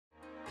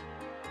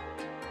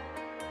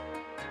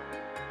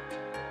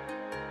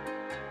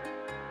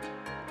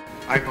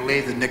I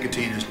believe that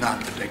nicotine is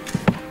not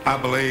addictive. I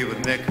believe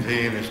that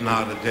nicotine is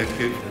not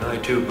addictive. And I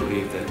too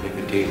believe that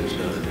nicotine is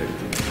not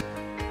addictive.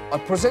 I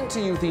present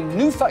to you the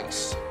new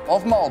face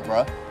of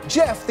Marlboro,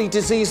 Jeff the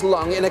diseased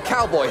lung in a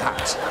cowboy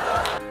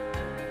hat.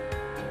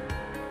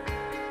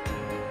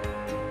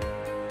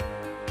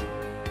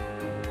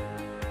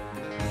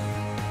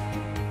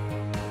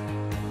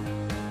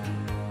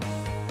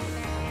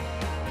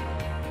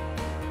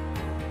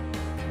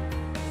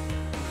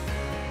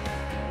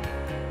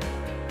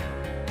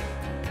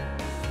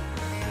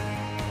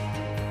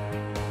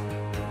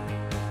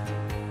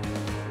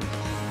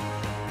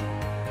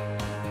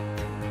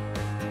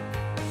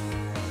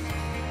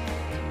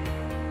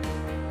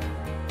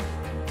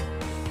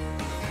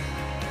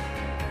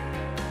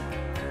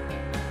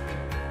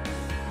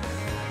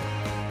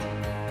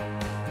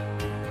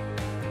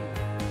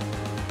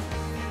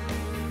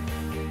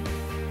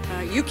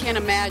 You can't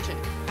imagine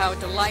how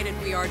delighted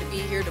we are to be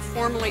here to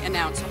formally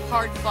announce a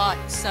hard-fought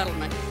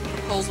settlement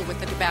proposal with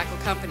the tobacco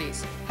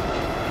companies.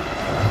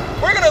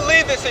 We're going to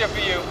leave this here for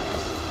you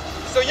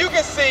so you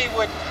can see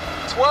what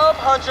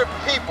 1,200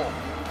 people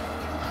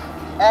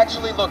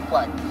actually look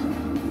like.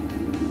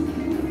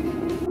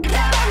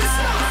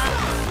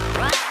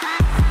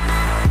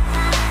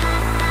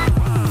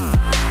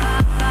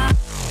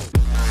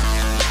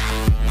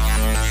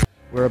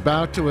 We're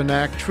about to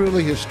enact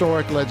truly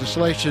historic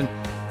legislation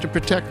to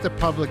protect the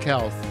public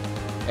health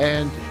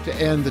and to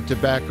end the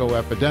tobacco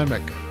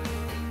epidemic.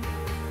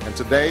 And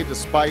today,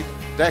 despite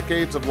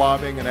decades of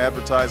lobbying and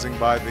advertising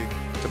by the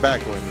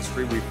tobacco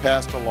industry, we've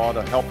passed a law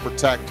to help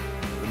protect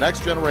the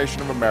next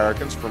generation of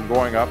Americans from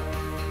growing up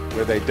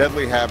with a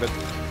deadly habit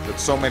that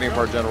so many of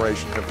our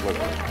generation have lived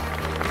with.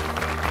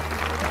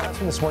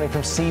 This morning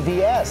from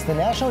CVS, the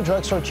national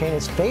drugstore chain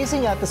is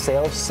phasing out the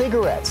sale of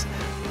cigarettes.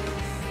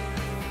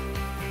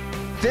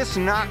 This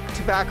Knock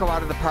Tobacco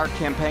Out of the Park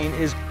campaign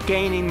is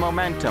gaining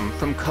momentum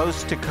from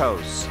coast to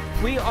coast.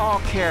 We all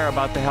care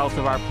about the health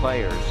of our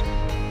players,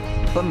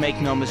 but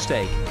make no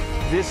mistake,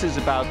 this is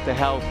about the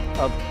health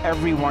of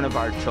every one of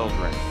our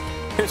children.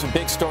 Here's a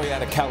big story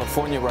out of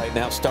California right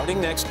now. Starting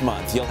next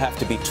month, you'll have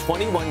to be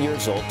 21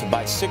 years old to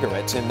buy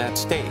cigarettes in that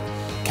state.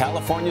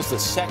 California's the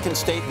second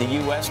state in the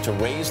U.S. to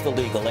raise the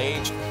legal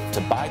age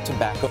to buy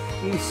tobacco.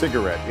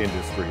 E-cigarette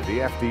industry.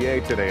 The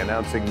FDA today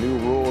announcing new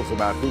rules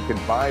about who can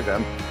buy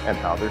them and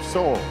how they're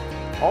sold.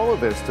 All of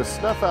this to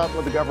snuff out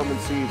what the government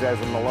sees as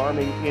an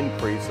alarming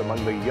increase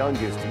among the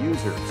youngest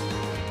users.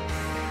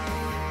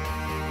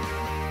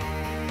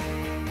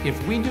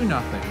 If we do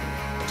nothing,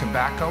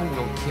 tobacco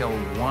will kill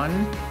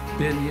 1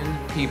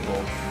 billion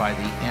people by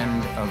the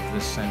end of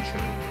this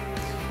century.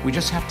 We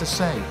just have to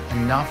say,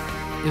 enough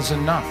is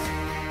enough.